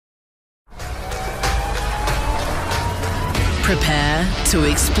Prepare to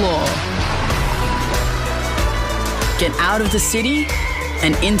explore. Get out of the city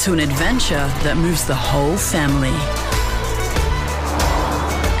and into an adventure that moves the whole family.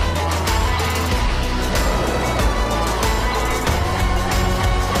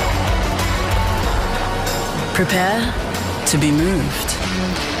 Prepare to be moved.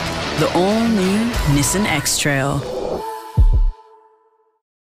 The all-new Nissan X-Trail.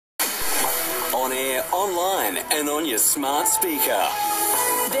 On air, online and on your smart speaker.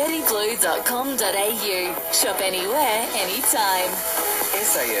 bettyblue.com.au. Shop anywhere, anytime.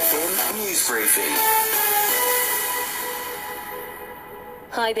 SAFM News Briefing.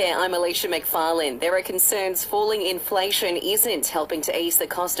 Hi there, I'm Alicia McFarland. There are concerns falling inflation isn't helping to ease the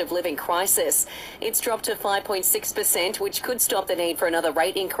cost of living crisis. It's dropped to 5.6%, which could stop the need for another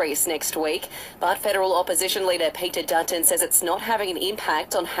rate increase next week. But federal opposition leader Peter Dutton says it's not having an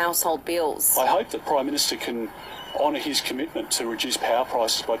impact on household bills. I hope the Prime Minister can honour his commitment to reduce power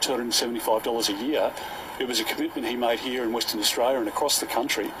prices by $275 a year. It was a commitment he made here in Western Australia and across the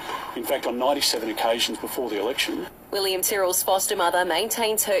country, in fact on 97 occasions before the election. William Tyrrell's foster mother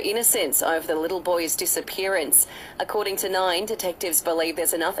maintains her innocence over the little boy's disappearance. According to Nine, detectives believe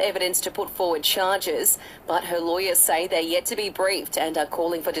there's enough evidence to put forward charges, but her lawyers say they're yet to be briefed and are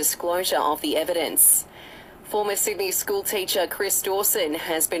calling for disclosure of the evidence. Former Sydney schoolteacher Chris Dawson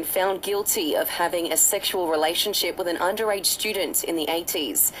has been found guilty of having a sexual relationship with an underage student in the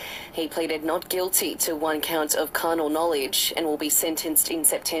 80s. He pleaded not guilty to one count of carnal knowledge and will be sentenced in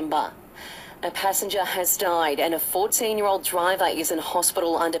September. A passenger has died and a 14-year-old driver is in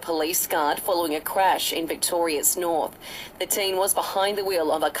hospital under police guard following a crash in Victoria's North. The teen was behind the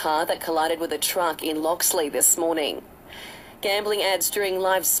wheel of a car that collided with a truck in Loxley this morning. Gambling ads during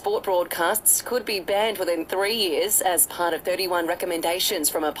live sport broadcasts could be banned within 3 years as part of 31 recommendations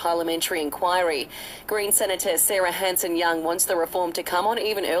from a parliamentary inquiry. Green Senator Sarah Hanson-Young wants the reform to come on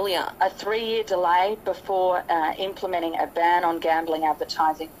even earlier. A 3-year delay before implementing a ban on gambling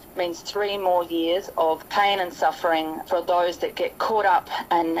advertising means 3 more years of pain and suffering for those that get caught up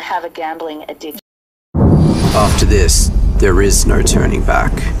and have a gambling addiction. After this, there is no turning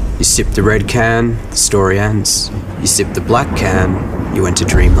back. You sip the red can, the story ends. You sip the black can, you enter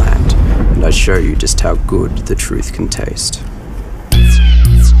dreamland. And I show you just how good the truth can taste.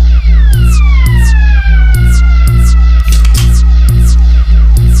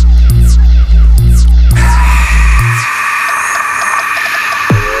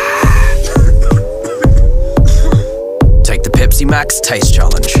 Take the Pepsi Max Taste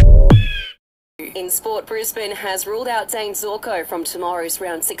Challenge. In sport, Brisbane has ruled out Dane Zorko from tomorrow's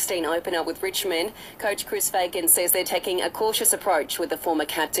round 16 opener with Richmond. Coach Chris Fagan says they're taking a cautious approach with the former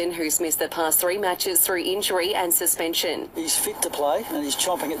captain who's missed the past 3 matches through injury and suspension. He's fit to play and he's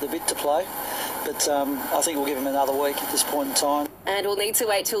chomping at the bit to play, but I think we'll give him another week at this point in time. And we'll need to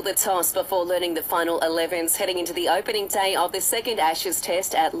wait till the toss before learning the final 11s heading into the opening day of the second Ashes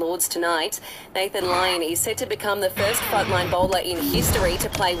Test at Lord's tonight. Nathan Lyon is set to become the first frontline bowler in history to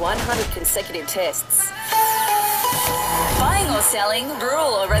play 100 consecutive tests. Buying or selling,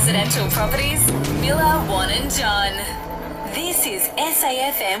 rural or residential properties? Miller, Wan and John. This is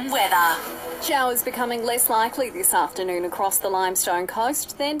SAFM weather. Showers becoming less likely this afternoon across the Limestone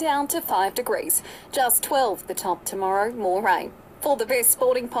coast, then down to 5 degrees. Just 12 the top tomorrow, more rain. For the best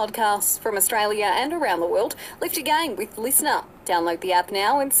sporting podcasts from Australia and around the world, lift your game with Listener. Download the app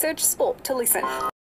now and search sport to listen.